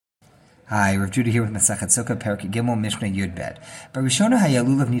Hi, Rav Judah here with Masachet Sukkah, Perek Gimel, Mishnah Yud Bet. Barishona haya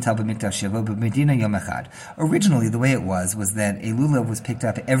lulav nital b'mikdash shiva, b'medina yom echad. Originally, the way it was that a lulav was picked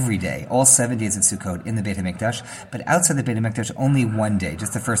up every day, all 7 days of Sukkot, in the Beit HaMikdash, but outside the Beit HaMikdash only one day,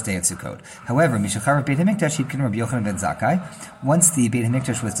 just the first day of Sukkot. However, Mishachar Beit HaMikdash Yitkin Rabbi Yochanan ben Zakkai. Once the Beit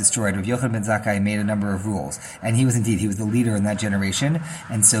HaMikdash was destroyed, Rabbi Yochanan ben Zakkai made a number of rules, and he was the leader in that generation,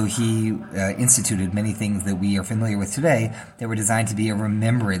 and so he instituted many things that we are familiar with today that were designed to be a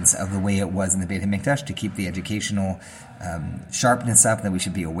remembrance of the way it was in the Beit HaMikdash, to keep the educational sharpness up, that we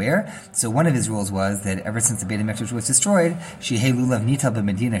should be aware. So one of his rules was that ever since the Beit HaMikdash was destroyed, Shehei Lulav Nital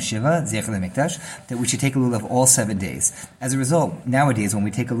B'Medina Shiva Zecher LeMikdash, that we should take a lulav all 7 days. As a result, nowadays when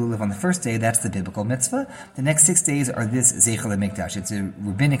we take a lulav on the first day, that's the biblical mitzvah. The next 6 days are this Zecher LeMikdash. It's a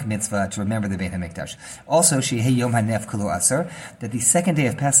rabbinic mitzvah to remember the Beit HaMikdash. Also, Shehei Yom HaNef Kulo Asar, that the second day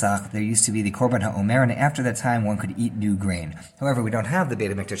of Pesach, there used to be the Korban HaOmer, and after that time one could eat new grain. However, we don't have the Beit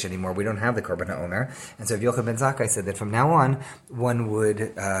HaMikdash anymore. We don't have the Korban HaOmer. And so Yochanan ben Zakkai said that from now on, one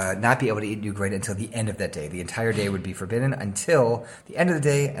would not be able to eat new grain until the end of that day. The entire day would be forbidden until the end of the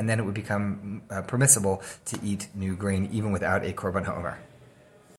day, and then it would become permissible to eat new grain even without a Korban HaOmer.